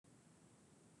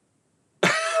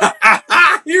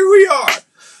Here we are.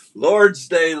 Lord's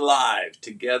Day Live,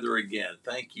 together again.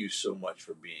 Thank you so much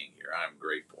for being here. I'm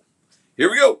grateful. Here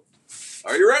we go.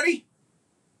 Are you ready?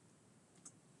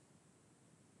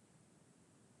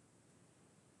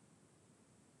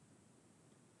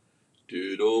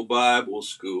 Doodle Bible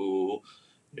School.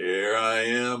 Here I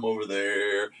am over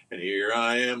there, and here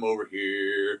I am over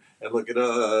here, and look at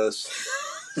us.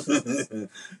 Good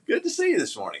to see you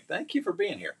this morning. Thank you for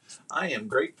being here. I am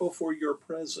grateful for your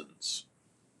presence.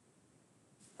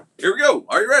 Here we go.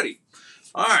 Are you ready?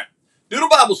 All right. Doodle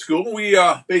Bible School.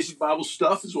 Basic Bible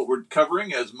stuff is what we're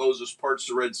covering as Moses parts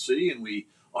the Red Sea, and we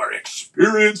are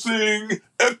experiencing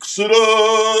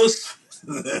Exodus.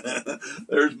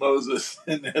 There's Moses,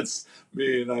 and that's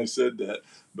me, and I said that.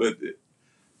 But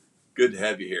good to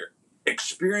have you here.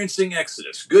 Experiencing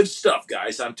Exodus. Good stuff,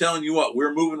 guys. I'm telling you what,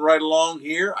 we're moving right along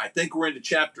here. I think we're into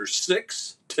chapter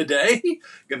 6 today.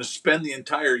 Going to spend the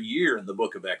entire year in the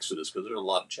book of Exodus because there's a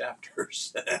lot of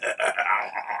chapters.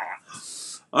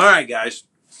 All right, guys.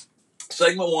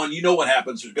 Segment 1, you know what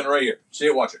happens. There's going to right here. See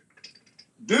it, watch it.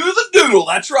 Do the doodle.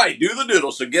 That's right. Do the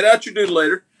doodle. So get out your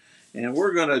doodle-later, and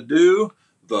we're going to do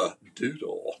the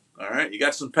doodle. All right. You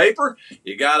got some paper?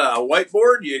 You got a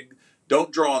whiteboard? You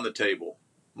don't draw on the table.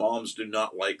 Moms do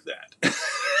not like that.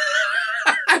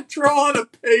 Draw on a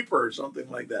paper or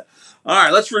something like that. All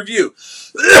right, let's review.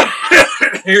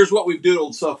 Here's what we've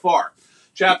doodled so far.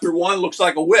 Chapter 1 looks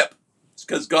like a whip. It's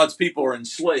because God's people are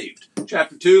enslaved.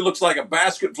 Chapter 2 looks like a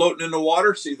basket floating in the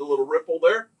water. See the little ripple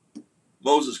there?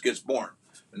 Moses gets born,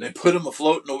 and they put him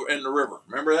afloat in the river.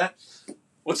 Remember that?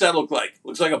 What's that look like?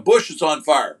 Looks like a bush that's on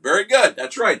fire. Very good.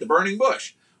 That's right, the burning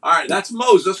bush. All right, that's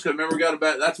Moses, because remember,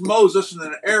 that's Moses, and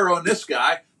then an arrow, and this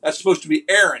guy, that's supposed to be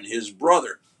Aaron, his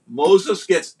brother. Moses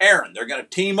gets Aaron. They're going to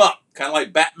team up, kind of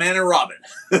like Batman and Robin.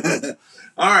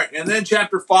 All right, and then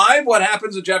chapter 5, what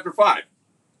happens in chapter 5?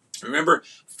 Remember,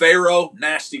 Pharaoh,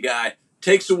 nasty guy,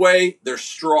 takes away their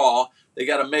straw. They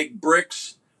got to make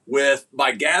bricks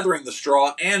by gathering the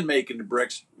straw and making the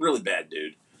bricks. Really bad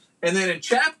dude. And then in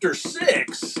chapter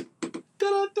 6,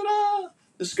 ta-da-ta-da,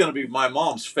 this is going to be my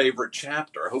mom's favorite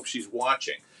chapter. I hope she's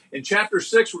watching. In chapter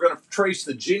 6, we're going to trace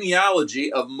the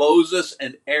genealogy of Moses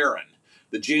and Aaron.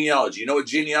 The genealogy. You know what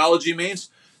genealogy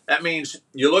means? That means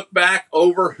you look back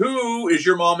over who is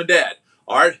your mom and dad.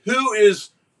 All right, who is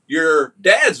your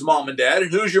dad's mom and dad,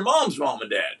 and who's your mom's mom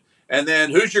and dad? And then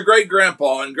who's your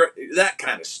great-grandpa and that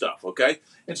kind of stuff, okay?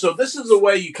 And so this is the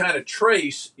way you kind of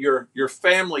trace your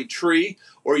family tree,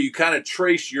 or you kind of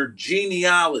trace your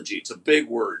genealogy. It's a big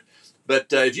word.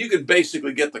 But if you can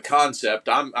basically get the concept,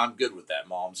 I'm good with that,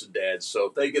 moms and dads. So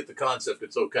if they get the concept,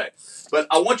 it's okay. But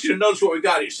I want you to notice what we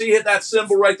got here. See that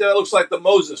symbol right there? It looks like the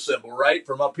Moses symbol, right?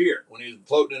 From up here, when he's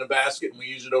floating in a basket, and we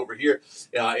use it over here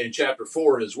in chapter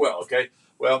 4 as well, okay?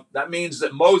 Well, that means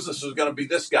that Moses is going to be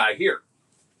this guy here.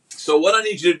 So what I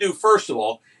need you to do, first of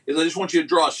all, is I just want you to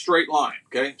draw a straight line,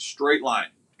 okay? Straight line.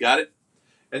 Got it?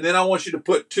 And then I want you to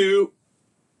put 2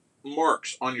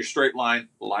 marks on your straight line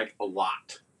like a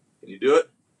lot. Can you do it?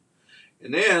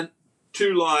 And then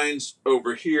 2 lines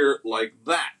over here like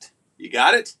that. You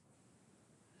got it?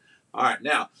 All right,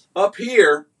 now, up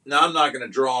here, now I'm not going to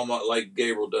draw them like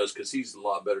Gabriel does because he's a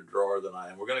lot better drawer than I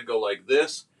am. We're going to go like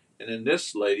this, and then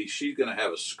this lady, she's going to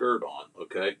have a skirt on,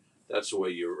 okay? That's the way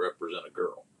you represent a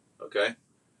girl, okay?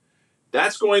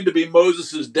 That's going to be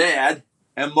Moses' dad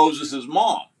and Moses'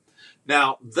 mom.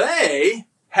 Now, they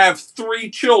have 3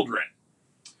 children.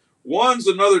 One's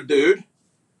another dude.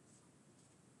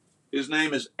 His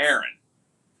name is Aaron.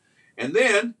 And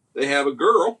then they have a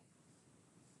girl.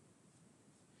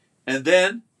 And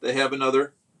then they have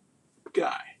another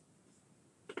guy.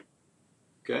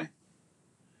 Okay?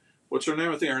 What's her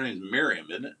name? I think her name is Miriam,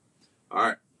 isn't it? All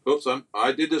right. Oops,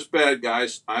 I did this bad,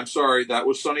 guys. I'm sorry. That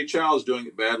was Sunny Childs doing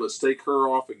it bad. Let's take her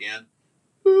off again.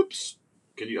 Oops.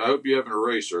 I hope you have an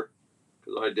eraser,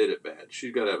 because I did it bad.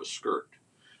 She's got to have a skirt.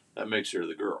 That makes her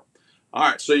the girl. All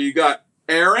right, so you got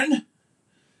Aaron,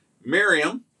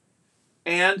 Miriam,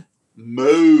 and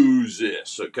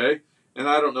Moses, okay? And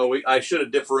I don't know, I should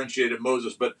have differentiated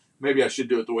Moses, but maybe I should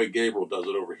do it the way Gabriel does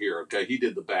it over here, okay? He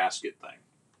did the basket thing.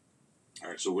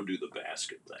 All right, so we'll do the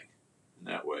basket thing. And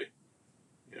that way,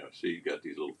 see, you got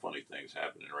these little funny things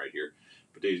happening right here,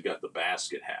 but he's got the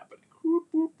basket happening. Whoop,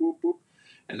 whoop, whoop, whoop.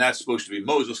 And that's supposed to be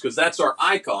Moses, because that's our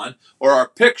icon, or our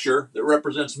picture that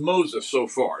represents Moses so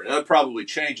far. And that probably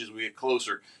changes as we get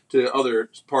closer to other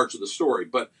parts of the story.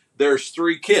 But there's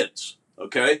 3 kids,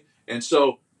 okay? And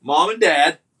so mom and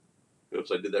dad,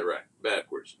 oops, I did that right,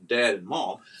 backwards. Dad and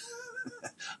mom,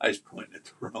 I was pointing at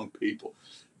the wrong people.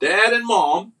 Dad and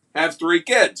mom have 3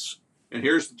 kids. And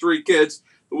here's the 3 kids.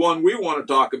 The one we want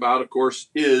to talk about, of course,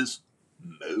 is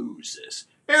Moses.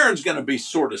 Aaron's going to be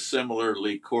sort of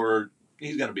similarly chord.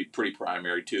 He's going to be pretty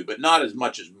primary too, but not as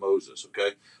much as Moses.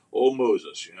 Okay, oh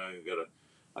Moses,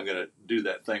 I'm gonna do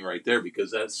that thing right there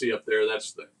because see up there,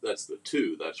 that's the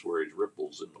two. That's where he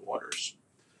ripples in the waters.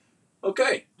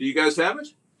 Okay, do you guys have it?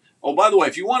 Oh, by the way,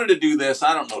 if you wanted to do this,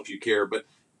 I don't know if you care, but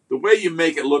the way you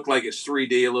make it look like it's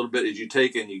 3D a little bit is you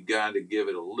take and you kind of give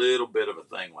it a little bit of a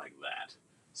thing like that.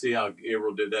 See how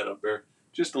Gabriel did that up there?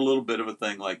 Just a little bit of a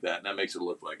thing like that, and that makes it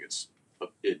look like it's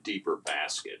a deeper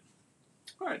basket.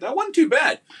 All right, that wasn't too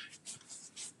bad.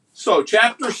 So,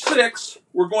 chapter 6,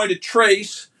 we're going to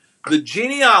trace the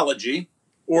genealogy,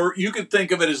 or you could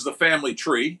think of it as the family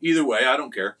tree. Either way, I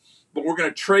don't care. But we're going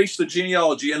to trace the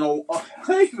genealogy, and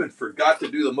I even forgot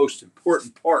to do the most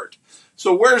important part.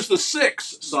 So where's the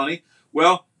 6, Sonny?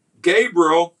 Well,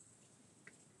 Gabriel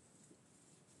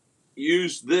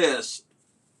used this.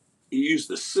 He used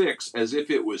the 6 as if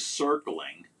it was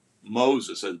circling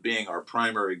Moses as being our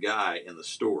primary guy in the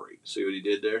story. See what he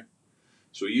did there?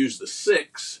 So he used the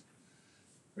 6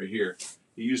 right here.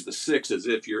 He used the 6 as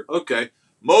if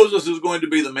Moses is going to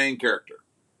be the main character.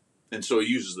 And so he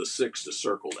uses the 6 to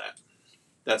circle that.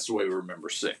 That's the way we remember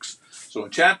 6. So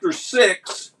in chapter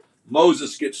 6,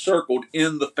 Moses gets circled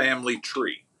in the family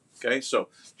tree. Okay, so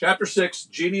chapter 6,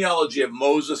 genealogy of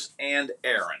Moses and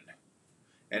Aaron.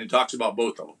 And it talks about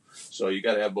both of them. So you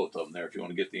got to have both of them there if you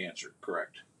want to get the answer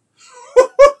correct.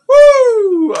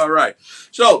 All right.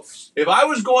 So if I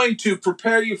was going to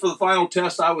prepare you for the final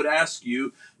test, I would ask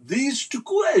you these 2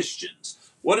 questions.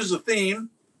 What is the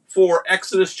theme for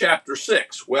Exodus chapter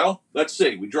 6? Well, let's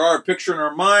see. We draw our picture in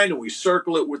our mind and we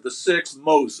circle it with the 6,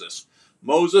 Moses.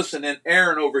 Moses, and then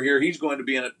Aaron over here, he's going to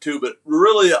be in it too. But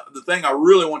really, the thing I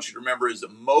really want you to remember is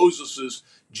that Moses'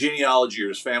 genealogy or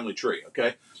his family tree,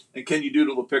 okay? And can you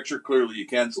doodle the picture? Clearly you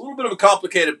can. It's a little bit of a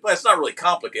complicated, it's not really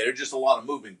complicated, just a lot of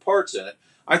moving parts in it.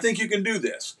 I think you can do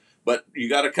this. But you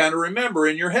got to kind of remember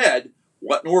in your head,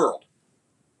 what in the world?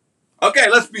 Okay,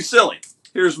 let's be silly.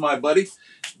 Here's my buddy,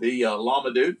 the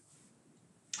llama dude.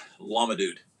 Llama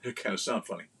dude. It kind of sounds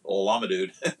funny. Llama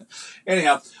dude.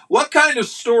 Anyhow, what kind of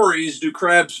stories do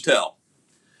crabs tell?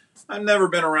 I've never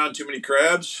been around too many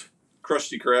crabs.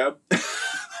 Krusty Krab.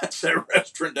 That's that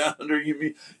restaurant down under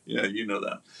you. Yeah, you know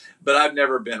that. But I've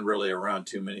never been really around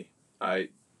too many. I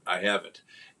haven't.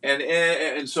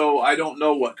 And so I don't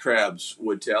know what crabs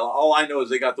would tell. All I know is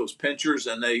they got those pinchers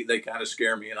and they kind of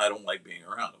scare me and I don't like being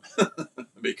around them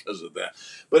because of that.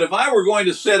 But if I were going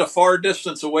to sit a far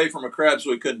distance away from a crab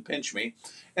so he couldn't pinch me,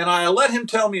 and I let him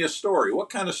tell me a story, what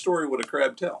kind of story would a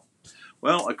crab tell?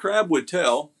 Well, a crab would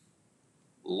tell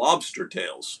lobster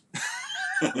tales.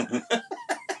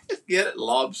 Get it?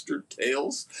 Lobster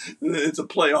tales? It's a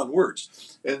play on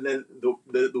words. And then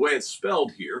the way it's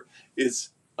spelled here is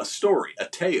a story, a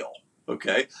tale,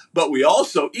 okay? But we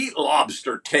also eat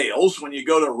lobster tails when you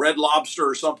go to Red Lobster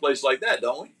or someplace like that,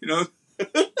 don't we? You know?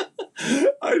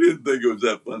 I didn't think it was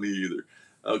that funny either.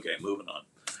 Okay, moving on.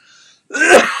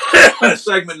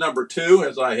 Segment number 2,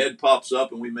 as our head pops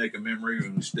up and we make a memory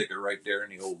and we stick it right there in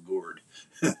the old gourd.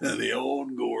 The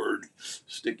old gourd.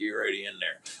 Stick you right in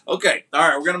there. Okay, all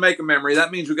right, we're going to make a memory.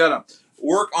 That means we got to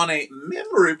work on a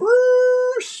memory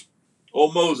verse.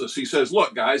 Oh, Moses, he says,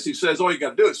 look, guys, he says, all you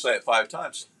got to do is say it 5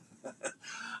 times.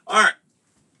 All right.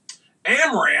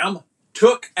 Amram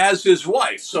took as his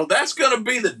wife. So that's going to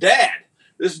be the dad.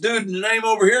 This dude's name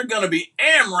over here is going to be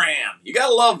Amram. You got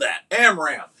to love that,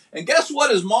 Amram. And guess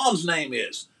what his mom's name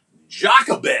is?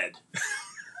 Jochebed.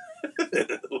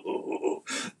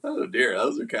 Oh, dear.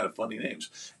 Those are kind of funny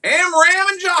names. Amram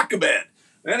and Jochebed.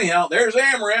 Anyhow, there's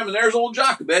Amram and there's old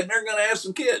Jochebed, and they're going to have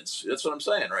some kids. That's what I'm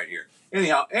saying right here.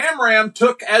 Anyhow, Amram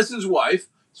took as his wife,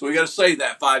 so we got to say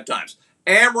that 5 times.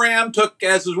 Amram took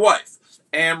as his wife.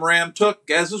 Amram took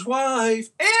as his wife.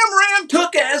 Amram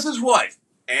took as his wife.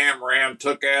 Amram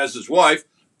took as his wife.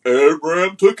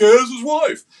 Amram took as his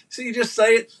wife. See, you just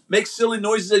say it. Make silly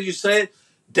noises as you say it.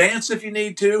 Dance if you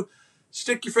need to.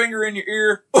 Stick your finger in your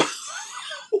ear.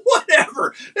 Whatever.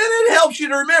 And it helps you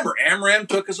to remember. Amram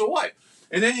took as a wife.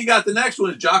 And then you got the next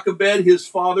one. Jochebed, his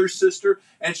father's sister,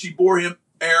 and she bore him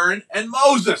Aaron and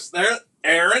Moses. There,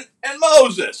 Aaron and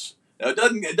Moses. Now,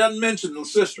 it doesn't mention the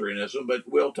sister in this one, but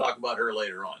we'll talk about her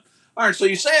later on. All right, so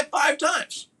you say it 5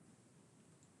 times.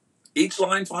 Each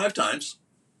line 5 times.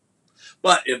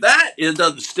 But if that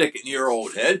doesn't stick in your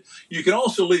old head, you can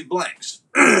also leave blanks.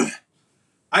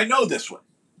 I know this one.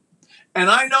 And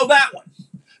I know that one.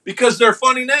 Because they're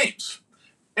funny names.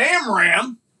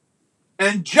 Amram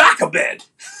and Jochebed.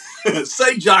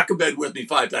 Say Jochebed with me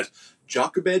 5 times.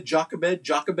 Jochebed, Jochebed,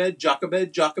 Jochebed,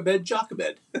 Jochebed, Jochebed,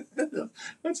 Jochebed.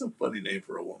 That's a funny name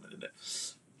for a woman, isn't it?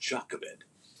 Jochebed.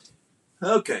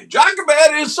 Okay,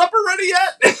 Jochebed, is supper ready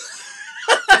yet?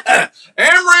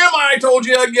 Amram, I told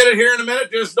you I'd get it here in a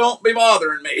minute. Just don't be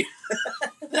bothering me.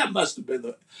 That must have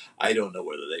been I don't know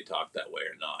whether they talked that way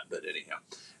or not, but anyhow.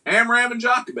 Amram and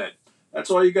Jochebed. That's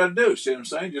all you got to do. See what I'm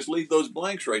saying? Just leave those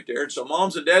blanks right there. So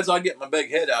moms and dads, I'll get my big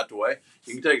head out the way.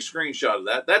 You can take a screenshot of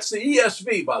that. That's the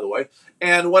ESV, by the way.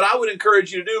 And what I would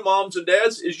encourage you to do, moms and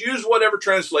dads, is use whatever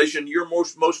translation you're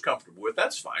most comfortable with.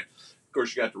 That's fine. Of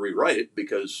course, you got to rewrite it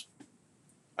because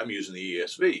I'm using the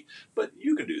ESV. But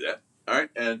you can do that. All right,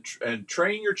 and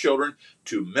train your children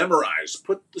to memorize.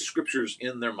 Put the scriptures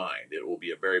in their mind. It will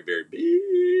be a very, very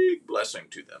big blessing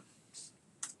to them.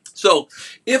 So,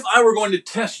 if I were going to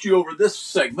test you over this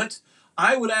segment,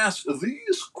 I would ask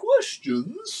these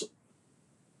questions.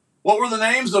 What were the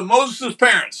names of Moses'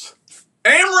 parents?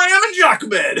 Amram and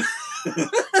Jochebed.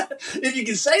 If you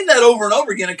can say that over and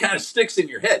over again, it kind of sticks in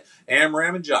your head.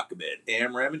 Amram and Jochebed.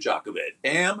 Amram and Jochebed.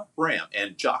 Amram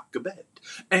and Jochebed.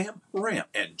 Amram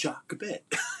and Jochebed.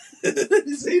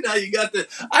 See, now you got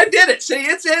I did it. See,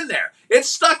 it's in there. It's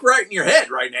stuck right in your head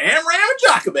right now. Amram and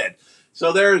Jochebed.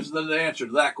 So there's the answer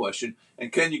to that question.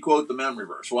 And can you quote the memory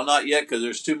verse? Well, not yet because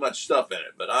there's too much stuff in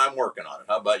it, but I'm working on it.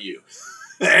 How about you?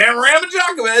 Amram and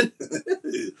Jochebed.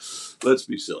 Let's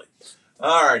be silly.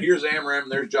 All right, here's Amram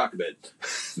and there's Jochebed.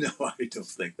 No, I don't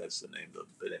think that's the name of it,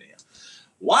 but anyhow.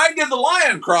 Why did the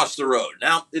lion cross the road?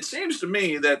 Now, it seems to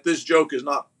me that this joke is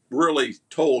not really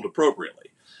told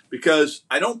appropriately because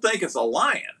I don't think it's a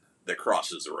lion that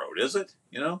crosses the road, is it?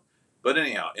 You know? But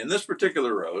anyhow, in this particular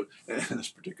joke,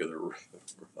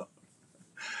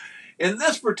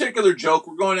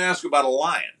 we're going to ask about a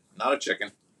lion, not a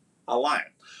chicken, a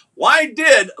lion. Why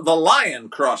did the lion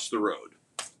cross the road?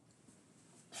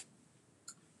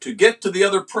 To get to the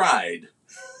other pride.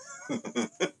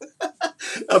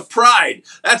 A pride.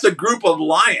 That's a group of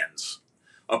lions.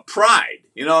 A pride.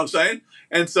 You know what I'm saying?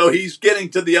 And so he's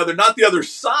getting to the other, not the other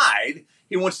side.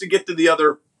 He wants to get to the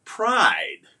other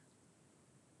pride.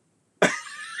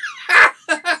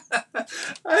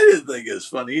 I didn't think it was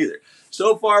funny either.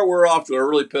 So far, we're off to a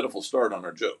really pitiful start on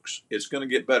our jokes. It's going to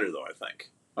get better, though, I think.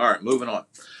 All right, moving on.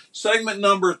 Segment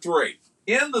number 3.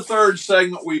 In the third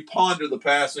segment, we ponder the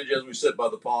passage as we sit by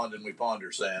the pond and we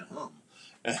ponder, saying,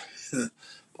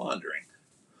 pondering.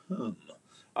 All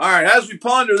right, as we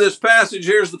ponder this passage,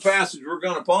 here's the passage we're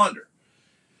going to ponder.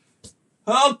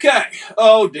 Okay.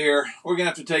 Oh, dear. We're going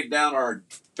to have to take down our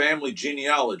family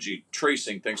genealogy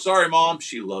tracing thing. Sorry, Mom.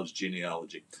 She loves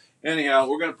genealogy. Anyhow,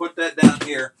 we're going to put that down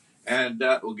here, and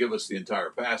that will give us the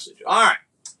entire passage. All right.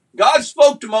 God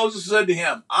spoke to Moses and said to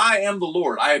him, I am the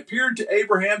Lord. I appeared to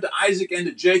Abraham, to Isaac, and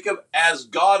to Jacob as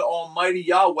God Almighty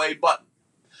Yahweh, but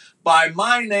by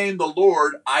my name, the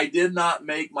Lord, I did not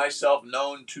make myself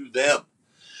known to them.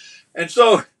 And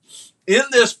so, in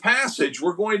this passage,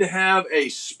 we're going to have a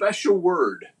special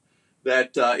word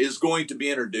that is going to be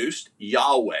introduced,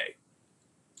 Yahweh.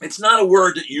 It's not a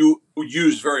word that you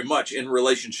use very much in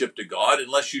relationship to God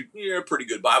unless you're a pretty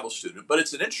good Bible student, but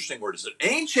it's an interesting word. It's an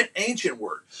ancient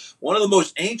word. One of the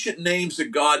most ancient names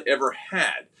that God ever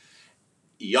had,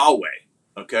 Yahweh,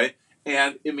 okay?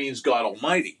 And it means God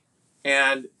Almighty.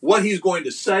 And what he's going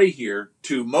to say here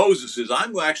to Moses is,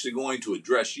 I'm actually going to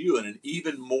address you in an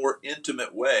even more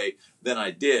intimate way than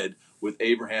I did with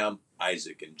Abraham,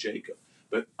 Isaac, and Jacob.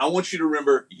 But I want you to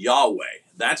remember Yahweh.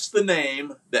 That's the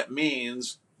name that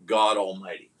means God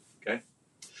Almighty. Okay?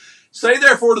 Say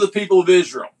therefore to the people of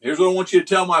Israel, here's what I want you to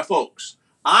tell my folks.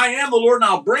 I am the Lord, and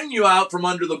I'll bring you out from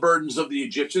under the burdens of the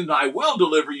Egyptians, and I will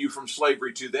deliver you from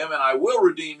slavery to them, and I will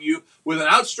redeem you with an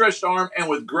outstretched arm and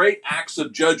with great acts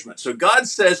of judgment. So God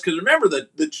says, because remember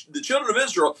that the children of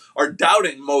Israel are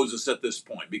doubting Moses at this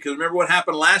point, because remember what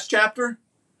happened last chapter?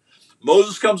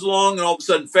 Moses comes along, and all of a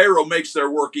sudden Pharaoh makes their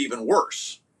work even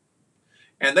worse.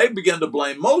 And they began to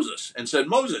blame Moses and said,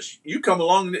 Moses, you come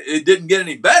along, it didn't get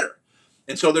any better.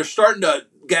 And so they're starting to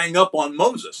gang up on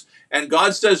Moses. And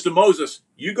God says to Moses,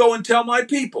 you go and tell my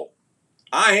people,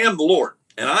 I am the Lord,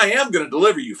 and I am going to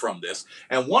deliver you from this.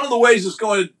 And one of the ways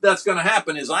that's going to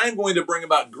happen is I am going to bring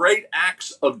about great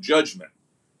acts of judgment.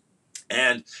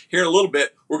 And here in a little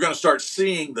bit, we're going to start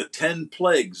seeing the 10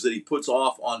 plagues that he puts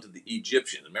off onto the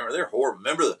Egyptians. Remember, they're horrible.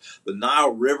 Remember, the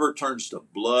Nile River turns to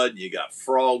blood, and you got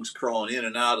frogs crawling in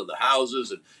and out of the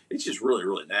houses, and it's just really,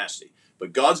 really nasty.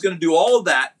 But God's going to do all of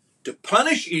that to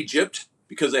punish Egypt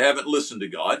because they haven't listened to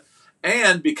God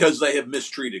and because they have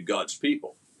mistreated God's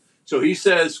people. So he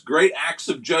says, great acts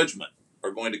of judgment.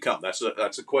 are going to come? That's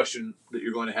a question that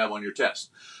you're going to have on your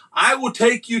test. I will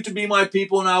take you to be my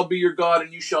people, and I'll be your God,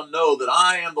 and you shall know that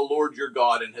I am the Lord your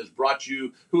God, and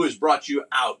who has brought you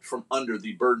out from under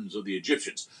the burdens of the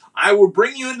Egyptians. I will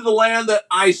bring you into the land that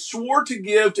I swore to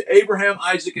give to Abraham,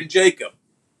 Isaac, and Jacob.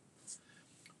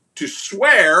 To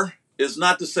swear is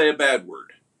not to say a bad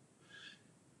word.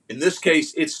 In this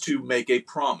case, it's to make a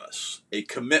promise, a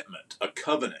commitment, a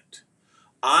covenant.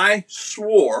 I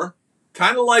swore,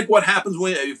 kind of like what happens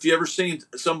if you ever seen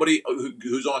somebody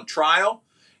who's on trial,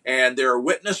 and there are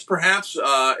witnesses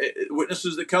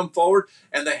that come forward,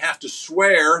 and they have to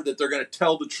swear that they're going to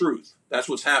tell the truth. That's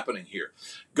what's happening here.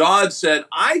 God said,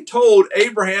 I told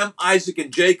Abraham, Isaac,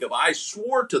 and Jacob, I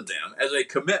swore to them as a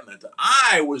commitment that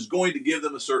I was going to give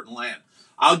them a certain land.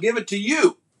 I'll give it to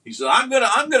you. He said, I'm going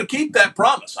to keep that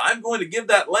promise. I'm going to give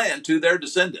that land to their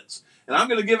descendants, and I'm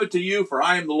going to give it to you, for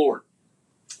I am the Lord.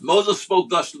 Moses spoke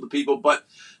thus to the people, but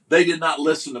they did not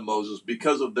listen to Moses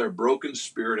because of their broken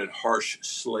spirit and harsh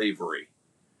slavery.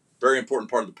 Very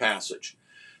important part of the passage.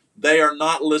 They are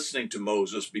not listening to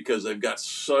Moses because they've got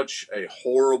such a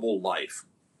horrible life.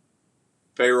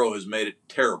 Pharaoh has made it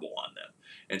terrible on them.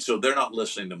 And so they're not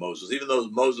listening to Moses. Even though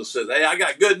Moses says, hey, I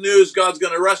got good news. God's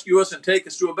going to rescue us and take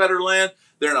us to a better land.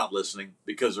 They're not listening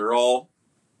because they're all,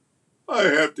 I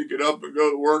have to get up and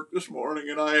go to work this morning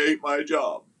and I hate my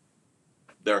job.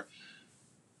 They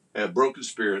have broken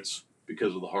spirits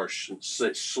because of the harsh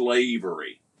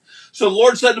slavery. So the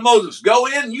Lord said to Moses, go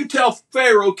in, you tell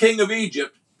Pharaoh, king of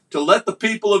Egypt, to let the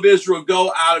people of Israel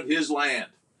go out of his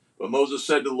land. But Moses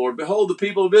said to the Lord, behold, the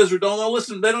people of Israel don't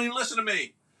listen. They don't even listen to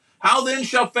me. How then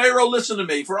shall Pharaoh listen to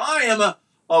me? For I am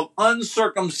of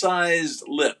uncircumcised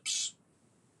lips.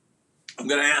 I'm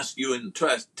going to ask you in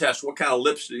the test, what kind of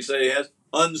lips did he say he has?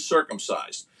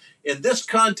 Uncircumcised. In this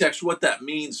context, what that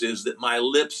means is that my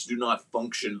lips do not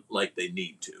function like they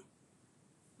need to.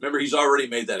 Remember, he's already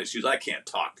made that excuse. I can't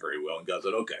talk very well. And God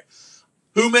said, okay,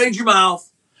 who made your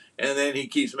mouth? And then he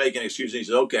keeps making excuses. He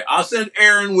says, okay, I'll send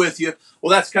Aaron with you.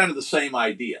 Well, that's kind of the same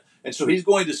idea. And so he's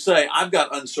going to say, I've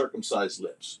got uncircumcised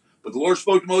lips. But the Lord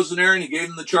spoke to Moses and Aaron. He gave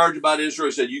them the charge about Israel.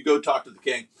 He said, you go talk to the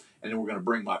king, and then we're going to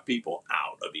bring my people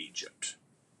out of Egypt.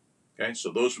 Okay,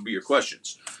 so those would be your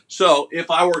questions. So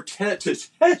if I were to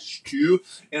test you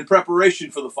in preparation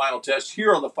for the final test,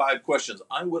 here are the 5 questions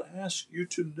I would ask you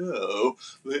to know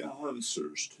the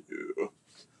answers to.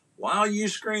 While you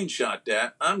screenshot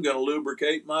that, I'm going to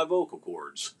lubricate my vocal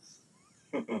cords.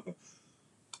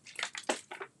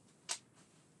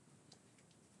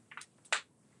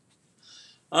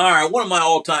 All right, one of my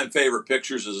all-time favorite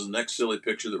pictures is the next silly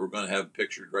picture that we're going to have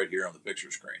pictured right here on the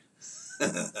picture screen.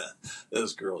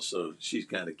 This girl, so she's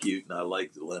kind of cute, and I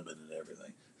like the lemon and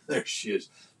everything. There she is.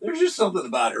 There's just something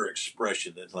about her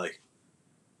expression that's like,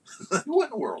 what in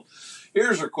the world?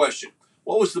 Here's her question.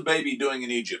 What was the baby doing in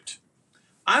Egypt?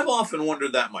 I've often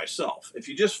wondered that myself. If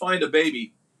you just find a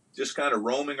baby just kind of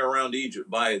roaming around Egypt,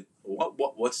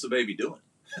 what's the baby doing?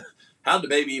 How'd the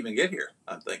baby even get here?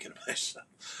 I'm thinking to myself.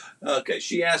 Okay,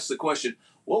 she asked the question,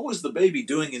 what was the baby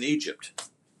doing in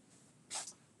Egypt?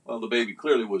 Well, the baby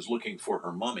clearly was looking for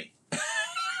her mummy.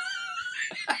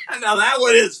 Now that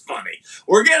one is funny.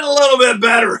 We're getting a little bit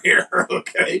better here,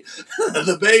 okay?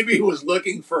 The baby was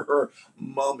looking for her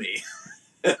mummy.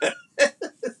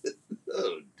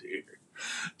 Oh, dear.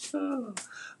 Oh.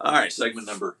 All right, segment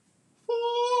number 4.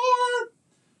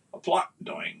 Apply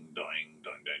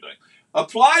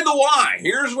the why.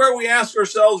 Here's where we ask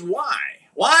ourselves why.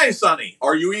 Why, Sonny?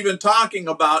 Are you even talking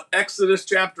about Exodus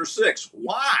chapter 6?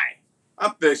 Why?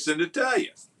 I'm fixing to tell you.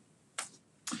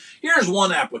 Here's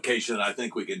one application that I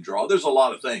think we can draw. There's a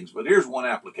lot of things, but here's one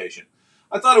application.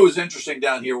 I thought it was interesting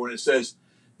down here when it says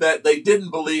that they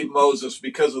didn't believe Moses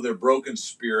because of their broken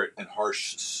spirit and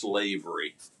harsh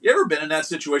slavery. You ever been in that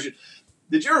situation?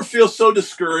 Did you ever feel so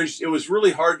discouraged? It was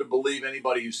really hard to believe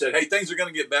anybody who said, hey, things are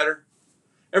going to get better.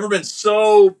 Ever been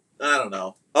so,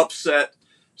 upset,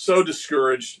 so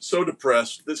discouraged, so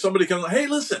depressed that somebody comes, hey,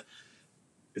 listen,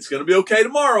 it's going to be okay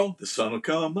tomorrow. The sun will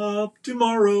come up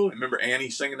tomorrow. Remember Annie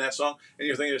singing that song? And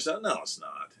you're thinking to yourself, no, it's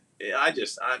not.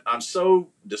 I'm so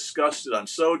disgusted. I'm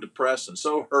so depressed and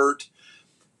so hurt.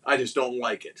 I just don't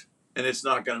like it. And it's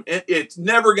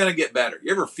never going to get better.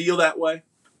 You ever feel that way?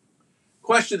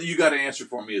 Question that you got to answer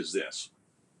for me is this.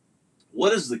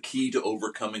 What is the key to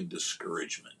overcoming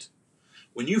discouragement?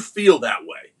 When you feel that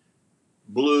way,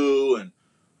 blue and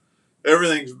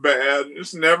everything's bad,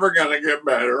 it's never going to get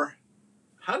better.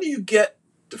 How do you get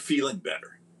to feeling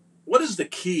better? What is the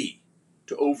key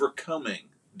to overcoming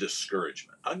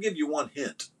discouragement? I'll give you one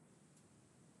hint.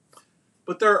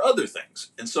 But there are other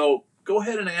things. And so go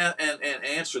ahead and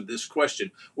answer this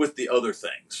question with the other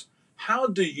things. How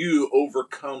do you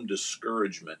overcome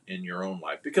discouragement in your own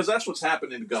life? Because that's what's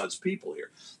happening to God's people here.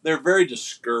 They're very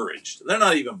discouraged. They're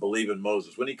not even believing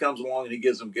Moses. When he comes along and he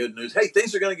gives them good news, hey,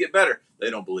 things are going to get better, they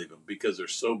don't believe him because they're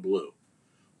so blue.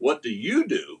 What do you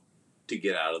do to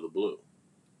get out of the blue?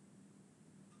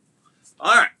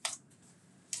 All right.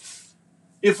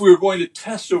 If we were going to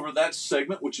test over that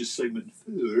segment, which is segment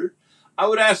 4, I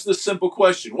would ask this simple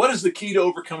question. What is the key to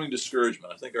overcoming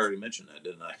discouragement? I think I already mentioned that,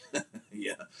 didn't I?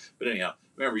 Yeah. But anyhow,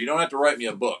 remember, you don't have to write me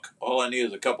a book. All I need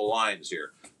is a couple lines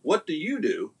here. What do you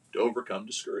do to overcome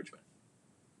discouragement?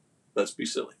 Let's be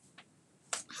silly.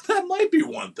 That might be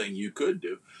one thing you could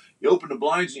do. You open the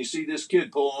blinds and you see this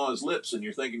kid pulling on his lips and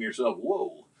you're thinking to yourself,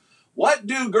 whoa, what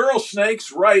do girl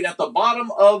snakes write at the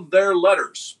bottom of their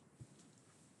letters?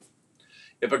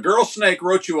 If a girl snake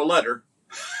wrote you a letter,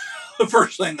 the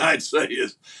first thing I'd say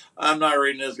is, I'm not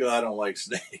reading this because I don't like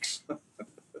snakes.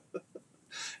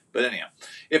 But anyhow,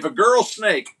 if a girl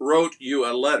snake wrote you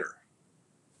a letter,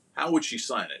 how would she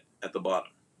sign it at the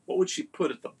bottom? What would she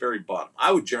put at the very bottom?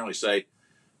 I would generally say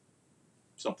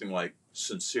something like,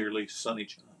 sincerely, Sonny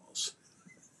Giles.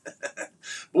 But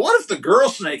what if the girl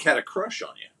snake had a crush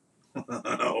on you?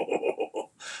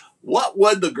 What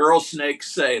would the girl snake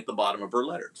say at the bottom of her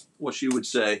letter? Well, she would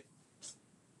say,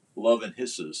 love and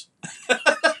hisses.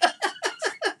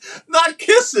 Not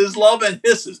kisses, love and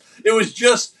hisses. It was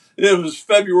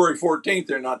February 14th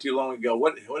there not too long ago.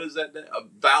 What is that day?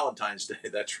 Valentine's Day,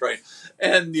 that's right.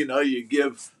 And, you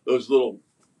give those little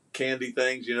candy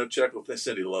things, chocolate.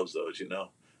 Cindy loves those,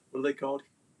 What are they called?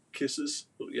 Kisses?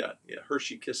 Yeah,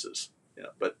 Hershey Kisses.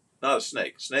 Yeah, but not a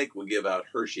snake. Snake will give out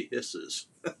Hershey Hisses.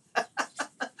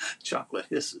 Chocolate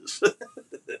hisses.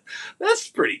 That's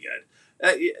pretty good.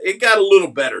 It got a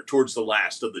little better towards the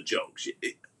last of the jokes.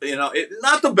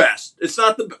 Not the best. It's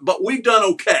not but we've done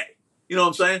okay. You know what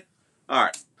I'm saying? All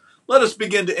right. Let us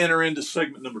begin to enter into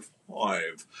segment number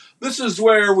 5. This is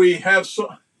where we have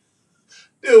some.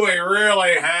 Do we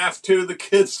really have to? The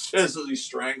kid says as he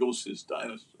strangles his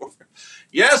dinosaur.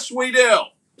 Yes, we do.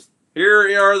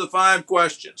 Here are the 5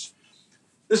 questions.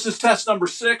 This is test number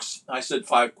 6. I said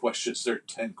 5 questions. There are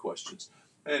 10 questions.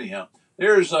 Anyhow,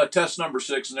 there's test number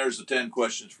 6, and there's the 10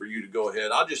 questions for you to go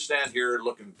ahead. I'll just stand here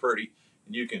looking pretty,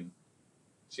 and you can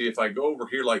see if I go over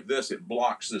here like this, it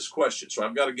blocks this question. So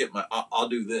I've got to get I'll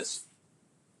do this.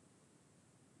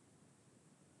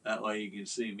 That way you can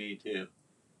see me too.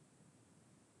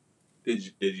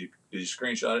 Did you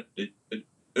screenshot it?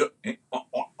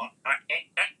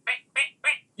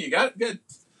 You got it? Good.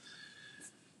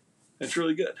 That's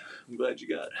really good. I'm glad you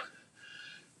got it.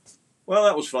 Well,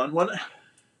 that was fun, wasn't it?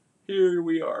 Here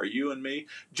we are, you and me.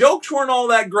 Jokes weren't all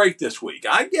that great this week.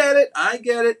 I get it.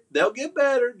 They'll get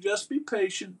better. Just be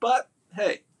patient. But,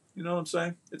 hey, you know what I'm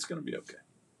saying? It's going to be okay.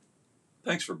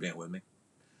 Thanks for being with me.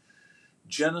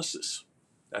 Genesis.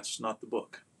 That's not the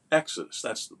book. Exodus.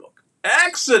 That's the book.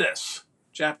 Exodus!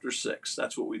 Chapter 6.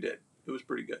 That's what we did. It was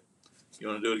pretty good. You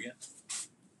want to do it again?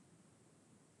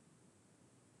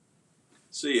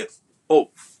 See ya.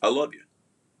 Oh, I love you.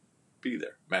 Be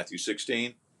there. Matthew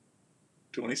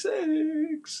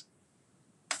 16:26.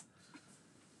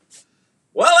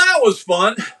 Well, that was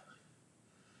fun.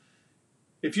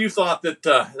 If you thought that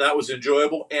that was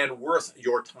enjoyable and worth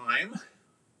your time,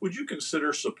 would you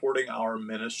consider supporting our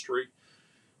ministry?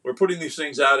 We're putting these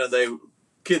things out, and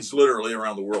kids literally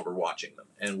around the world are watching them,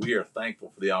 and we are thankful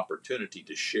for the opportunity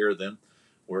to share them.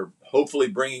 We're hopefully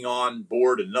bringing on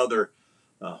board another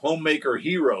homemaker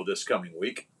hero this coming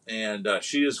week, and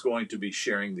she is going to be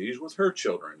sharing these with her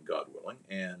children, God willing,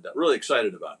 and really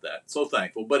excited about that. So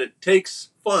thankful, but it takes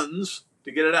funds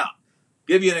to get it out.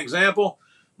 Give you an example.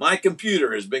 My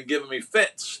computer has been giving me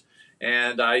fits,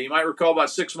 and you might recall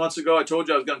about 6 months ago I told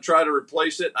you I was going to try to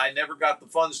replace it. I never got the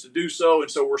funds to do so,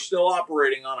 and so we're still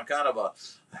operating on a kind of a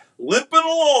limping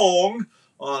along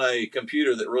on a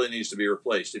computer that really needs to be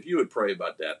replaced. If you would pray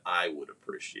about that, I would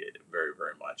appreciate it very,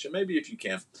 very much. And maybe if you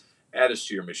can, add us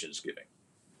to your missions giving.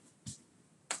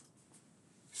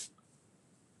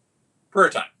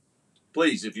 Prayer time.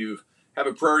 Please, if you have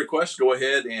a prayer request, go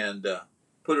ahead and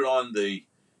put it on the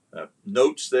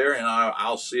notes there, and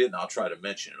I'll see it, and I'll try to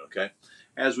mention it, okay?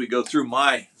 As we go through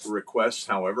my requests,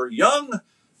 however, young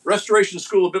Restoration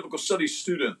School of Biblical Studies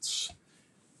students.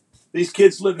 These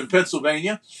kids live in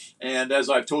Pennsylvania, and as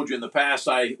I've told you in the past,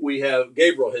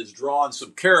 Gabriel has drawn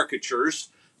some caricatures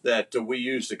that we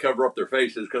use to cover up their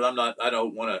faces because I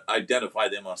don't want to identify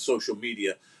them on social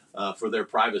media for their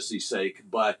privacy's sake.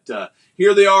 But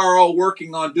here they are all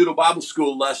working on Doodle Bible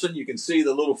School lesson. You can see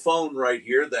the little phone right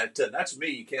here. That's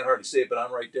me. You can't hardly see it, but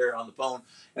I'm right there on the phone.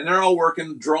 And they're all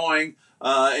working, drawing,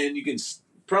 and you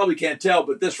probably can't tell,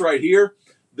 but this right here,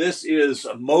 This is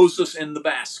Moses in the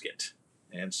basket.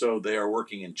 And so they are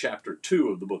working in chapter 2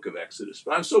 of the book of Exodus.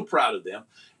 But I'm so proud of them.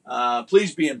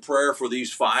 Please be in prayer for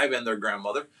these 5 and their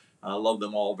grandmother. I love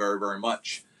them all very, very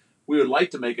much. We would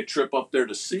like to make a trip up there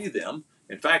to see them.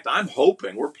 In fact, I'm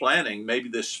hoping, we're planning maybe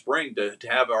this spring to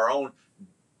have our own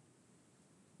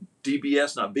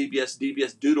DBS, not BBS,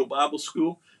 DBS Doodle Bible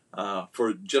School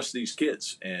for just these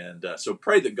kids. And so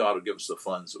pray that God will give us the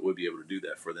funds that we'll be able to do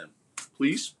that for them.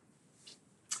 Please.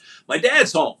 My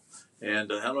dad's home.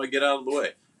 And how do I get out of the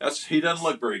way? He doesn't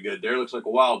look very good there. Looks like a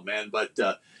wild man. But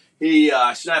he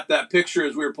snapped that picture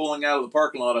as we were pulling out of the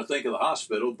parking lot, I think, of the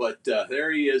hospital. But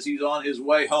there he is. He's on his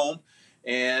way home.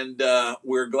 And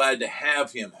we're glad to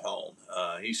have him home.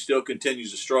 He still continues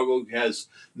to struggle. He has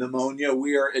pneumonia.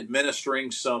 We are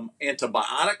administering some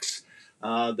antibiotics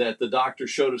that the doctor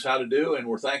showed us how to do, and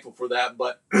we're thankful for that.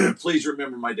 But please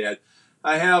remember my dad.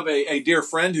 I have a dear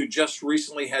friend who just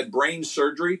recently had brain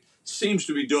surgery. Seems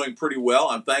to be doing pretty well.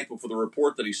 I'm thankful for the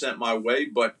report that he sent my way,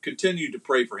 but continue to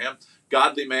pray for him.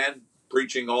 Godly man,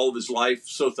 preaching all of his life.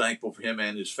 So thankful for him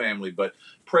and his family. But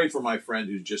pray for my friend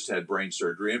who just had brain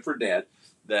surgery, and for Dad,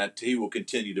 that he will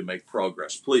continue to make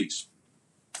progress, please.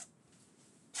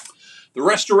 The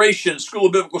Restoration School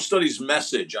of Biblical Studies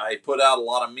message. I put out a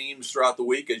lot of memes throughout the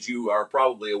week, as you are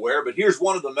probably aware, but here's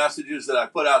one of the messages that I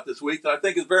put out this week that I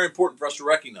think is very important for us to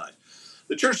recognize.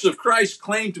 The Churches of Christ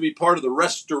claim to be part of the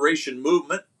Restoration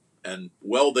movement, and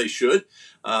well, they should.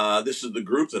 This is the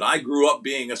group that I grew up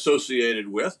being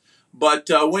associated with. But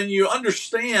when you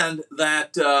understand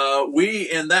that we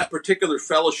in that particular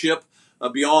fellowship,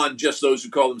 beyond just those who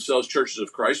call themselves Churches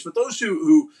of Christ, but those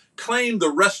who claim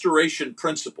the restoration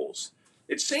principles,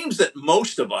 it seems that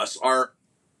most of us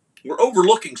we're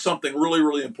overlooking something really,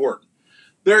 really important.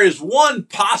 There is one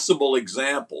possible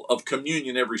example of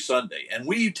communion every Sunday, and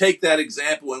we take that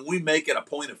example and we make it a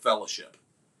point of fellowship.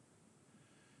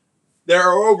 There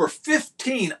are over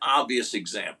 15 obvious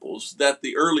examples that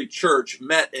the early church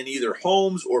met in either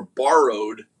homes or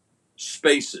borrowed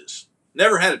spaces.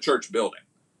 Never had a church building.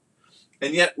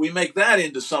 And yet we make that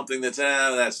into something that's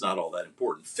not all that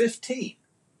important. 15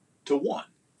 to 1.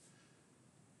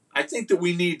 I think that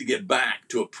we need to get back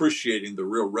to appreciating the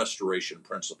real restoration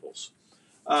principles.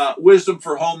 Wisdom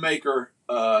for homemaker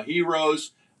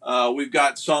heroes. We've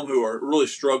got some who are really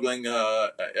struggling.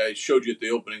 I showed you at the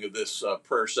opening of this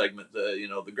prayer segment,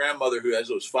 the grandmother who has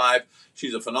those 5.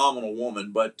 She's a phenomenal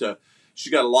woman, but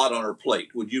she's got a lot on her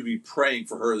plate. Would you be praying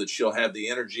for her that she'll have the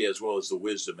energy as well as the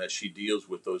wisdom as she deals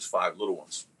with those 5 little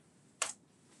ones?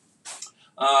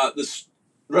 The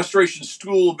Restoration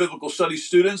School of Biblical Studies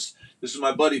students. This is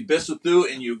my buddy Bisathu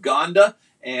in Uganda.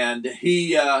 And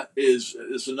he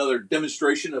is another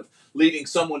demonstration of leading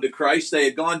someone to Christ. They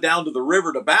had gone down to the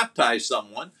river to baptize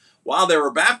someone. While they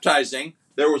were baptizing,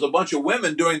 there was a bunch of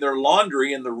women doing their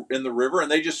laundry in the river,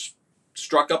 and they just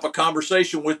struck up a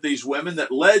conversation with these women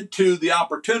that led to the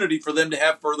opportunity for them to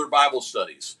have further Bible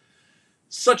studies.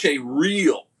 Such a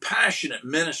real, passionate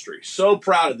ministry. So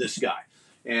proud of this guy.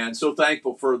 And so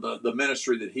thankful for the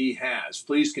ministry that he has.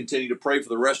 Please continue to pray for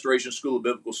the Restoration School of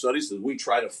Biblical Studies as we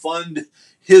try to fund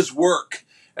his work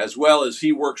as well as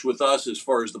he works with us as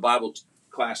far as the Bible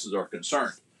classes are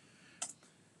concerned.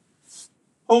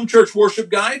 Home church worship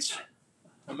guides.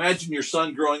 Imagine your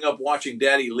son growing up watching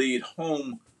Daddy lead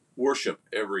home worship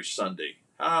every Sunday.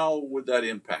 How would that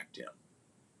impact him?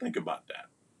 Think about that.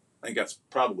 I think that's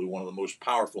probably one of the most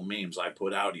powerful memes I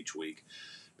put out each week,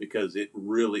 because it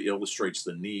really illustrates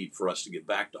the need for us to get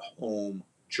back to home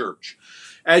church.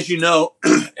 As you know,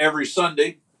 every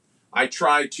Sunday I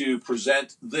try to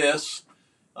present this,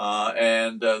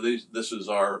 this is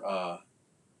our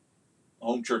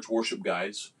home church worship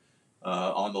guides.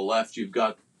 On the left, you've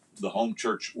got the home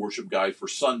church worship guide for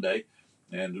Sunday,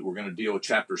 and we're going to deal with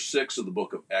chapter 6 of the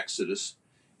book of Exodus.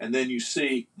 And then you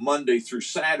see Monday through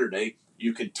Saturday,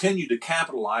 you continue to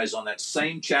capitalize on that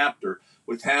same chapter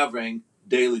with having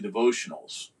daily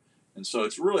devotionals. And so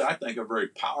it's really, I think, a very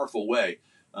powerful way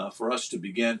for us to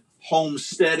begin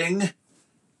homesteading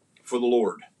for the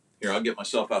Lord. Here, I'll get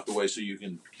myself out the way so you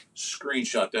can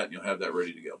screenshot that and you'll have that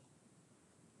ready to go.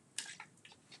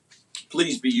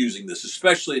 Please be using this,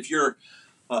 especially if you're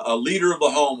a leader of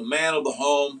the home, a man of the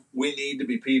home. We need to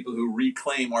be people who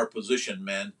reclaim our position,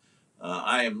 men.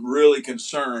 I am really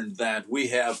concerned that we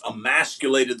have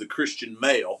emasculated the Christian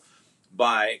male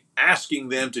by asking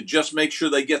them to just make sure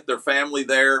they get their family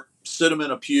there, sit them in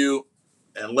a pew,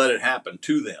 and let it happen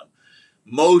to them.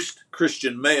 Most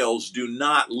Christian males do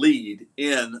not lead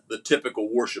in the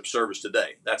typical worship service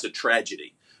today. That's a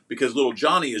tragedy, because little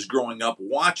Johnny is growing up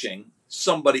watching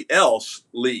somebody else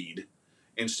lead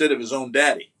instead of his own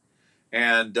daddy.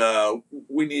 And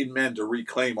we need men to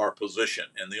reclaim our position.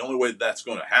 And the only way that's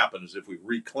going to happen is if we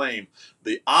reclaim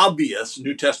the obvious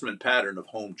New Testament pattern of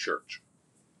home church.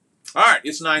 All right,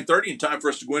 it's 9:30 and time for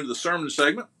us to go into the sermon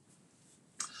segment.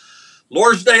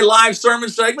 Lord's Day live sermon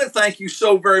segment. Thank you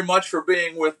so very much for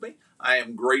being with me. I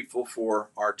am grateful for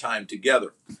our time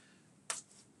together.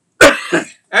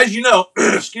 As you know,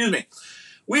 excuse me,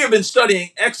 we have been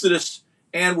studying Exodus,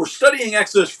 and we're studying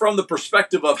Exodus from the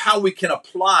perspective of how we can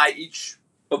apply each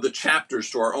of the chapters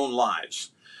to our own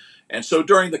lives. And so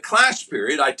during the class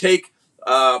period, I take,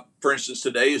 for instance,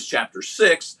 today is chapter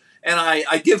 6, and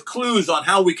I give clues on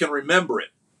how we can remember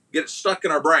it, get it stuck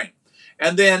in our brain.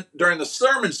 And then during the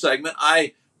sermon segment,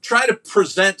 I try to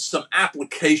present some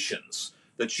applications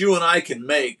that you and I can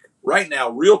make right now,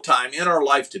 real time in our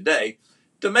life today,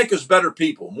 to make us better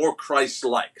people, more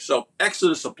Christ-like. So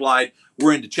Exodus applied,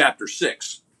 we're into chapter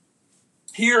 6.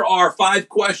 Here are 5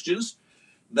 questions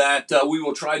that we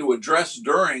will try to address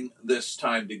during this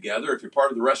time together. If you're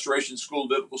part of the Restoration School of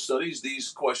Biblical Studies, these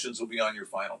questions will be on your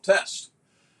final test.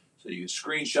 So you can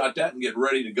screenshot that and get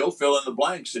ready to go. Fill in the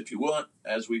blanks if you want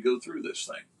as we go through this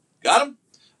thing. Got them?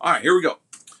 All right, here we go.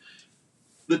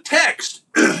 The text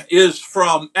is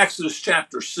from Exodus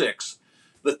chapter 6.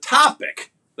 The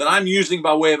topic that I'm using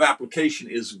by way of application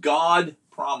is God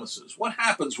promises. What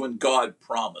happens when God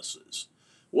promises?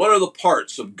 What are the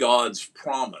parts of God's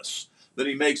promise that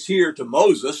he makes here to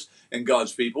Moses and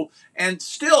God's people, and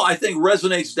still, I think,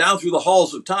 resonates down through the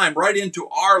halls of time right into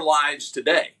our lives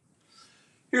today?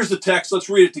 Here's the text. Let's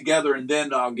read it together, and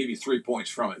then I'll give you 3 points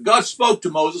from it. God spoke to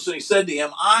Moses, and he said to him,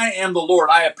 I am the Lord.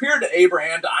 I appeared to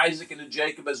Abraham, to Isaac, and to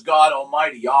Jacob as God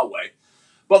Almighty Yahweh.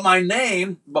 But by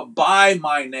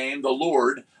my name, the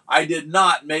Lord, I did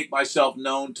not make myself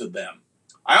known to them.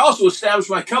 I also established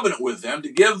my covenant with them to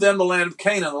give them the land of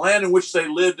Canaan, the land in which they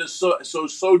lived as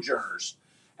sojourners.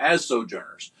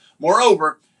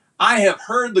 Moreover, I have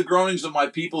heard the groanings of my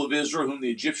people of Israel, whom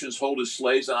the Egyptians hold as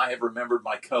slaves, and I have remembered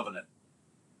my covenant.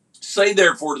 Say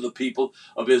therefore to the people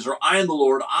of Israel, I am the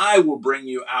Lord, I will bring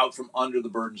you out from under the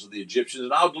burdens of the Egyptians,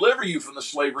 and I'll deliver you from the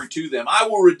slavery to them. I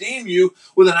will redeem you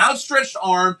with an outstretched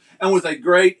arm and with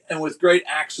great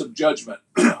acts of judgment.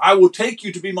 I will take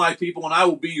you to be my people, and I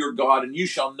will be your God, and you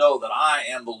shall know that I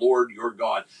am the Lord your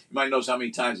God. You might notice how many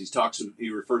times he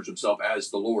refers to himself as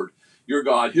the Lord your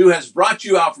God, who has brought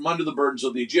you out from under the burdens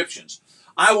of the Egyptians.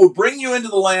 I will bring you into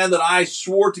the land that I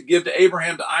swore to give to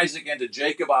Abraham, to Isaac, and to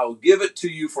Jacob. I will give it to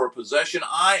you for a possession.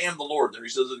 I am the Lord. There he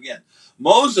says it again.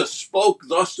 Moses spoke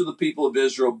thus to the people of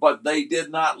Israel, but they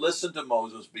did not listen to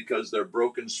Moses because of their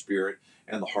broken spirit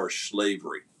and the harsh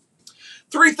slavery.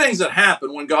 3 things that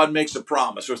happen when God makes a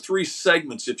promise, or 3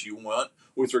 segments, if you want,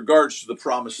 with regards to the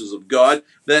promises of God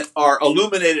that are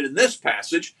illuminated in this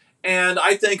passage, and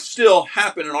I think still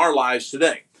happen in our lives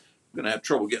today. I'm going to have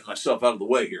trouble getting myself out of the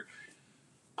way here.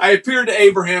 I appeared to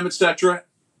Abraham, etc.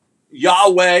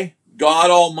 Yahweh, God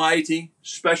Almighty,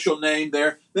 special name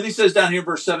there. Then he says down here in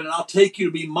verse 7, and I'll take you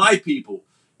to be my people,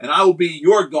 and I will be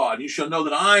your God. You shall know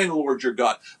that I am the Lord your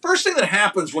God. First thing that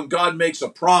happens when God makes a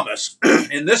promise,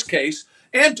 in this case,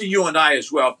 and to you and I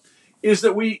as well, is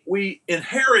that we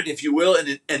inherit, if you will,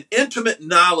 an intimate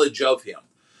knowledge of him.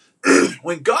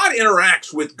 When God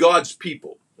interacts with God's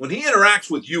people, when he interacts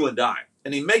with you and I,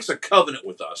 and he makes a covenant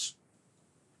with us,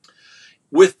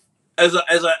 as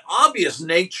an obvious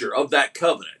nature of that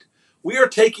covenant, we are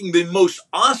taking the most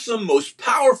awesome, most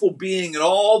powerful being in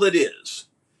all that is,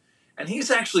 and he's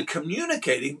actually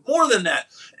communicating more than that.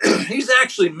 He's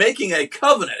actually making a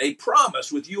covenant, a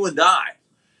promise with you and I,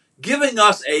 giving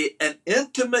us an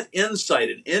intimate insight,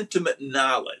 an intimate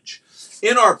knowledge.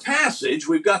 In our passage,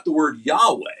 we've got the word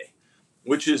Yahweh,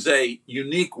 which is a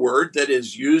unique word that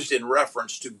is used in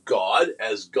reference to God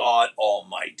as God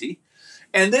Almighty.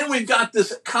 And then we've got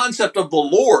this concept of the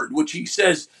Lord, which he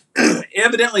says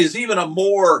evidently is even a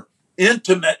more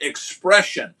intimate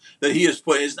expression that he has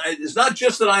put. It's not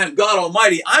just that I am God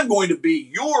Almighty. I'm going to be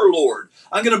your Lord.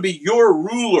 I'm going to be your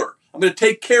ruler. I'm going to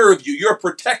take care of you, your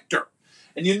protector.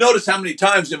 And you notice how many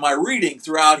times in my reading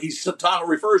throughout he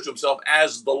refers to himself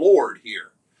as the Lord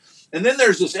here. And then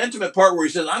there's this intimate part where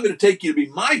he says, I'm going to take you to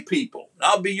be my people. And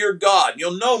I'll be your God.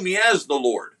 You'll know me as the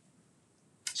Lord.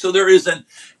 So there is an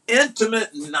intimate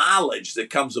knowledge that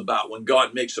comes about when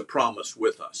God makes a promise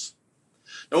with us.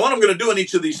 Now, what I'm going to do in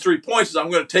each of these 3 points is I'm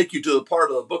going to take you to the part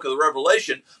of the book of the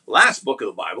Revelation, last book of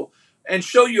the Bible, and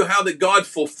show you how that God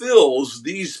fulfills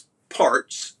these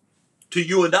parts to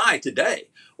you and I today,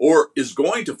 or is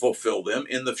going to fulfill them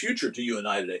in the future to you and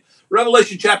I today.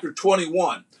 Revelation chapter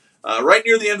 21, right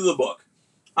near the end of the book.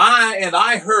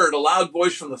 I heard a loud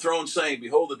voice from the throne saying,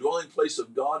 behold, the dwelling place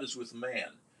of God is with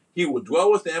man, He will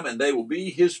dwell with them, and they will be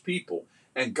his people.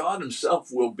 And God himself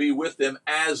will be with them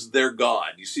as their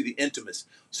God. You see the intimacy.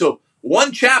 So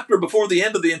one chapter before the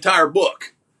end of the entire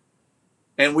book,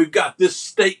 and we've got this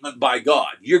statement by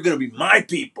God. You're going to be my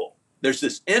people. There's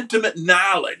this intimate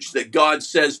knowledge that God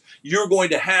says you're going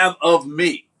to have of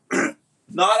me.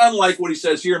 Not unlike what he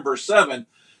says here in verse 7,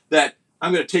 that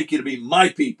I'm going to take you to be my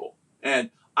people, and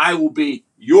I will be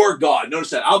your God.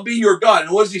 Notice that. I'll be your God.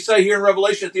 And what does he say here in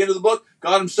Revelation at the end of the book?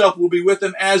 God himself will be with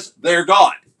them as their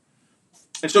God.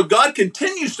 And so God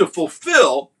continues to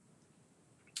fulfill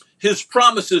his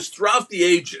promises throughout the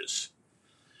ages.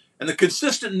 And the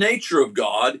consistent nature of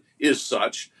God is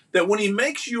such that when he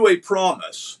makes you a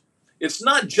promise, it's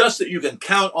not just that you can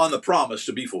count on the promise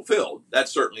to be fulfilled. That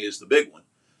certainly is the big one.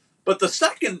 But the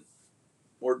second,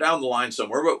 or down the line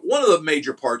somewhere, but one of the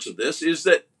major parts of this is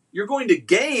that you're going to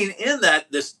gain in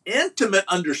that this intimate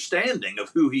understanding of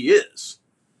who he is.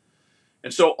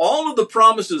 And so all of the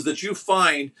promises that you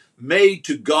find made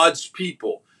to God's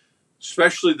people,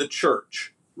 especially the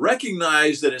church,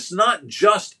 recognize that it's not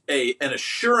just an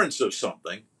assurance of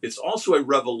something, it's also a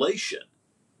revelation.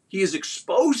 He is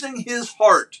exposing his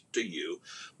heart to you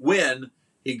when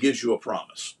he gives you a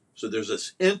promise. So there's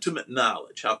this intimate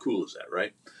knowledge. How cool is that,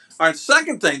 right? All right,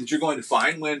 second thing that you're going to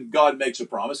find when God makes a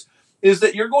promise is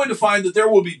that you're going to find that there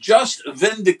will be just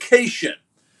vindication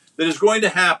that is going to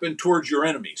happen towards your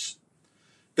enemies.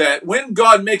 That when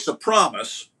God makes a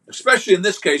promise, especially in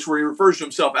this case where he refers to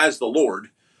himself as the Lord,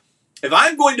 if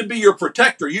I'm going to be your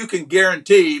protector, you can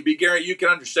you can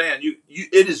understand,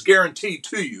 it is guaranteed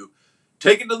to you,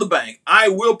 take it to the bank, I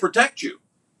will protect you.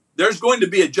 There's going to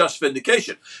be a just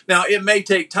vindication. Now, it may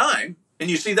take time, and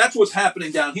you see, that's what's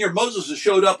happening down here. Moses has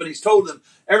showed up and he's told them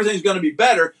everything's going to be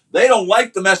better. They don't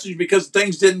like the message because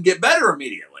things didn't get better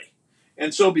immediately.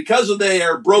 And so because of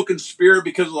their broken spirit,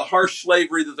 because of the harsh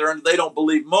slavery that they're under, they don't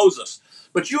believe Moses.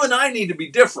 But you and I need to be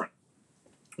different.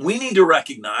 We need to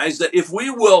recognize that if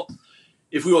we will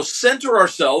center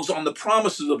ourselves on the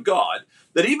promises of God,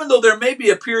 that even though there may be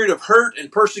a period of hurt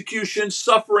and persecution,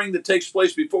 suffering that takes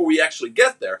place before we actually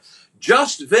get there,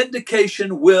 just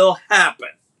vindication will happen.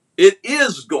 It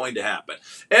is going to happen.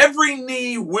 Every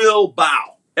knee will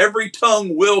bow. Every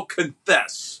tongue will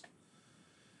confess.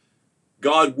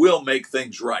 God will make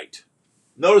things right.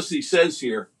 Notice he says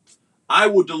here, I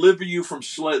will deliver you from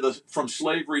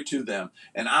slavery to them,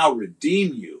 and I'll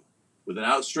redeem you with an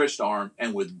outstretched arm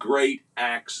and with great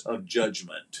acts of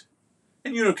judgment.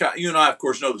 And you and I, of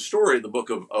course, know the story of the book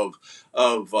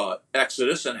of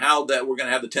Exodus and how that we're going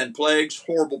to have the 10 plagues,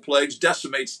 horrible plagues,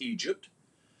 decimates Egypt.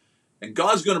 And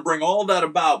God's going to bring all that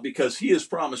about because he has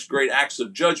promised great acts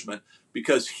of judgment,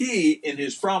 because he, in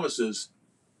his promises,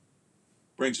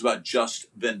 brings about just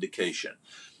vindication.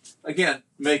 Again,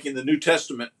 making the New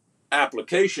Testament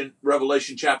application,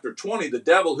 Revelation chapter 20, the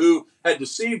devil who had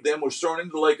deceived them was thrown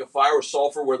into the lake of fire with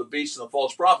sulfur where the beasts and the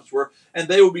false prophets were, and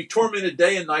they will be tormented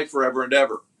day and night forever and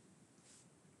ever.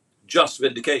 Just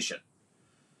vindication.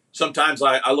 Sometimes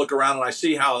I look around and I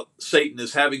see how Satan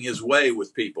is having his way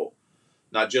with people,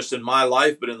 not just in my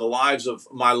life, but in the lives of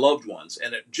my loved ones,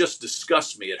 and it just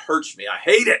disgusts me. It hurts me. I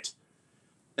hate it.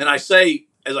 And I say,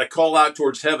 as I call out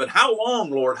towards heaven, how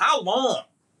long, Lord? How long?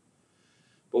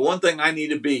 But one thing I need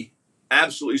to be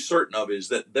absolutely certain of is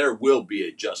that there will be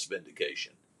a just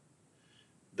vindication.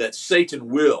 That Satan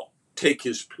will take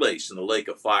his place in the lake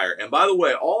of fire. And by the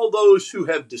way, all those who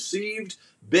have deceived,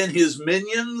 been his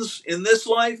minions in this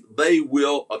life, they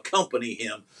will accompany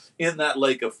him in that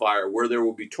lake of fire where there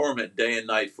will be torment day and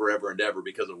night forever and ever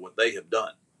because of what they have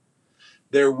done.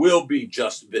 There will be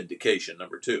just vindication,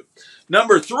 number 2.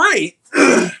 Number 3,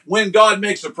 when God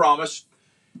makes a promise,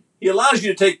 he allows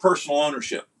you to take personal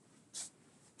ownership.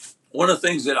 One of the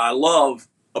things that I love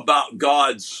about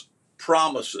God's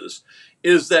promises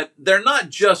is that they're not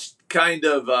just kind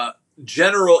of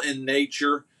general in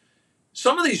nature.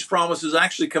 Some of these promises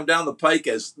actually come down the pike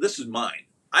as, this is mine.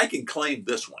 I can claim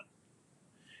this one.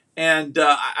 And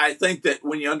I think that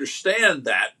when you understand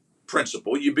that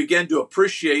principle, you begin to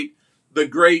appreciate the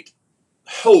great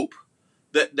hope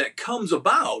that comes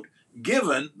about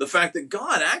given the fact that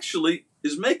God actually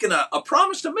is making a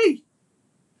promise to me.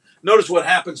 Notice what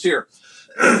happens here.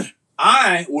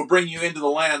 I will bring you into the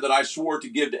land that I swore to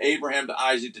give to Abraham, to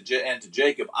Isaac, and to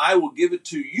Jacob. I will give it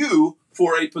to you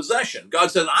for a possession.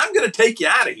 God says, I'm going to take you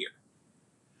out of here.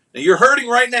 Now, you're hurting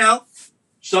right now.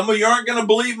 Some of you aren't going to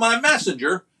believe my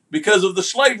messenger because of the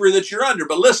slavery that you're under.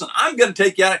 But listen, I'm going to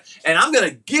take you out, and I'm going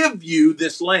to give you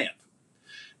this land.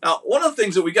 Now, one of the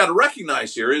things that we got to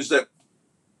recognize here is that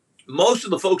most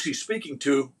of the folks he's speaking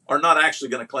to are not actually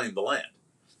going to claim the land.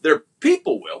 Their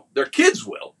people will, their kids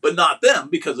will, but not them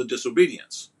because of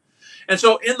disobedience. And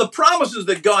so in the promises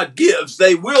that God gives,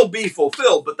 they will be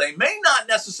fulfilled, but they may not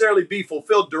necessarily be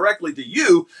fulfilled directly to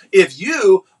you if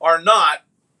you are not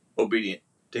obedient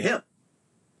to him.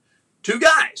 Two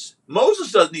guys.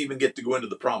 Moses doesn't even get to go into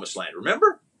the promised land,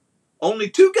 remember? Only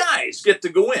two guys get to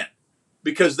go in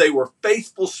because they were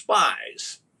faithful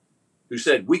spies who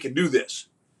said, we can do this.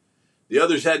 The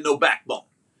others had no backbone.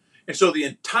 And so the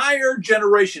entire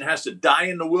generation has to die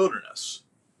in the wilderness.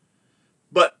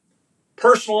 But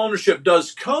personal ownership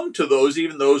does come to those,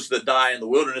 even those that die in the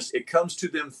wilderness. It comes to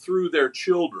them through their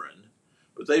children,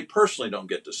 but they personally don't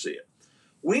get to see it.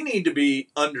 We need to be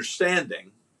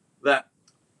understanding that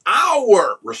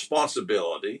our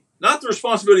responsibility, not the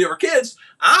responsibility of our kids,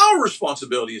 our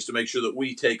responsibility is to make sure that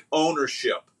we take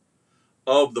ownership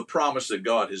of the promise that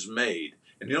God has made.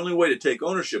 And the only way to take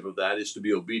ownership of that is to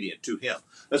be obedient to him.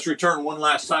 Let's return one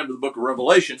last time to the book of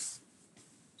Revelation,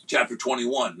 chapter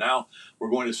 21. Now we're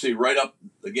going to see right up,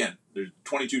 again, there's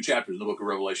 22 chapters in the book of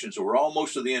Revelation, so we're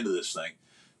almost to the end of this thing.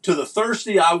 To the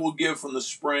thirsty I will give from the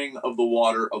spring of the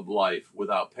water of life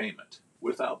without payment.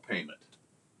 Without payment.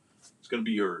 It's going to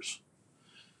be yours.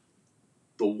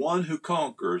 The one who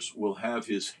conquers will have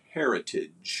his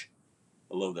heritage.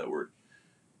 I love that word.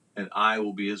 And I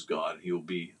will be his God. He will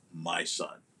be my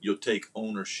son. You'll take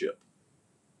ownership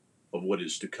of what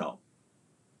is to come.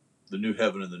 The new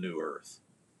heaven and the new earth.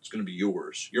 It's going to be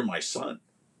yours. You're my son.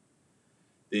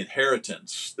 The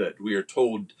inheritance that we are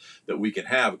told that we can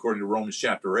have, according to Romans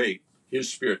chapter 8,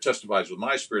 his spirit testifies with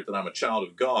my spirit that I'm a child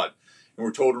of God. And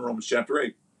we're told in Romans chapter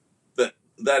 8 that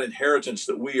that inheritance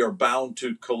that we are bound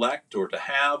to collect or to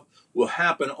have will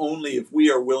happen only if we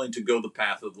are willing to go the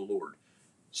path of the Lord,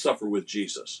 suffer with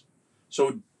Jesus.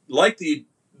 So like the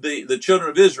children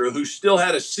of Israel, who still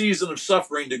had a season of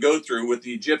suffering to go through with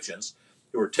the Egyptians,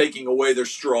 who were taking away their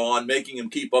straw and making them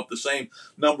keep up the same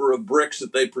number of bricks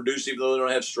that they produce, even though they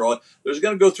don't have straw. There's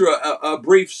going to go through a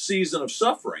brief season of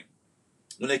suffering.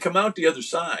 When they come out the other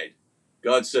side,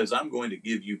 God says, I'm going to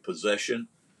give you possession.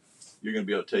 You're going to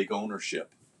be able to take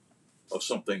ownership of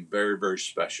something very, very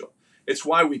special. It's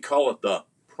why we call it the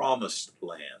promised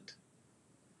land,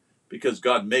 because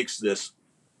God makes this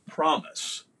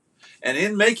promise. And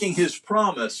in making his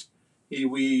promise,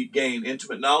 we gain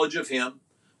intimate knowledge of him.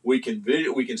 We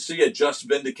can see a just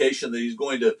vindication that he's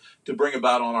going to bring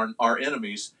about on our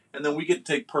enemies, and then we get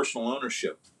to take personal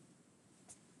ownership.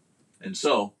 And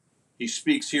so he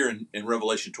speaks here in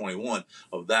Revelation 21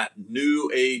 of that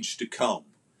new age to come.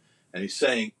 And he's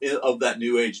saying of that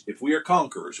new age, if we are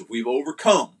conquerors, if we've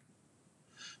overcome,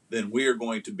 then we are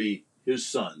going to be his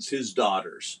sons, his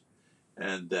daughters,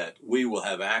 and that we will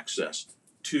have access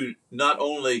to not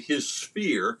only his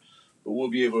sphere, but we'll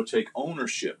be able to take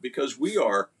ownership, because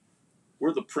we're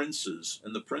the princes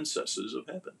and the princesses of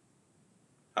heaven.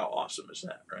 How awesome is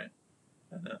that, right?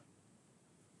 I know.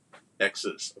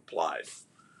 Exodus applied.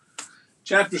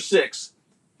 Chapter 6.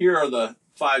 Here are the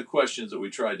 5 questions that we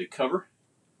tried to cover.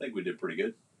 I think we did pretty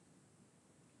good.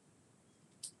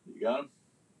 You got them?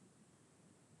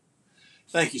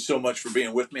 Thank you so much for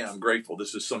being with me. I'm grateful.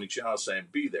 This is Sonny Chow saying,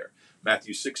 be there.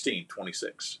 Matthew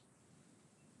 16:26.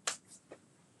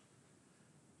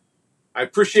 I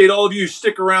appreciate all of you who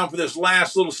stick around for this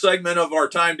last little segment of our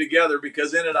time together,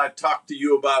 because in it I've talked to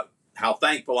you about how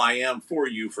thankful I am for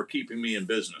you for keeping me in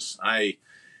business.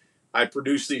 I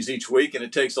produce these each week, and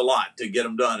it takes a lot to get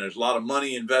them done. There's a lot of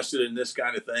money invested in this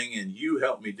kind of thing, and you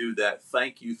help me do that.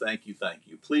 Thank you, thank you, thank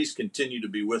you. Please continue to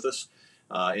be with us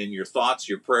in your thoughts,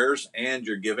 your prayers, and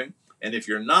your giving. And if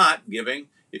you're not giving,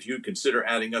 if you'd consider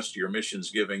adding us to your missions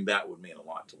giving, that would mean a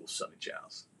lot to Sonny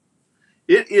Chow's.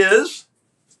 It is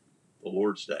the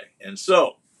Lord's Day. And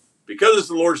so, because it's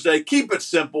the Lord's Day, keep it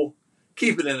simple,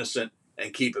 keep it innocent,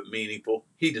 and keep it meaningful.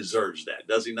 He deserves that,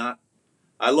 does he not?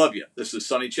 I love you. This is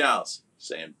Sonny Chow's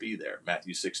saying, be there.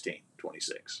 Matthew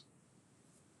 16:26.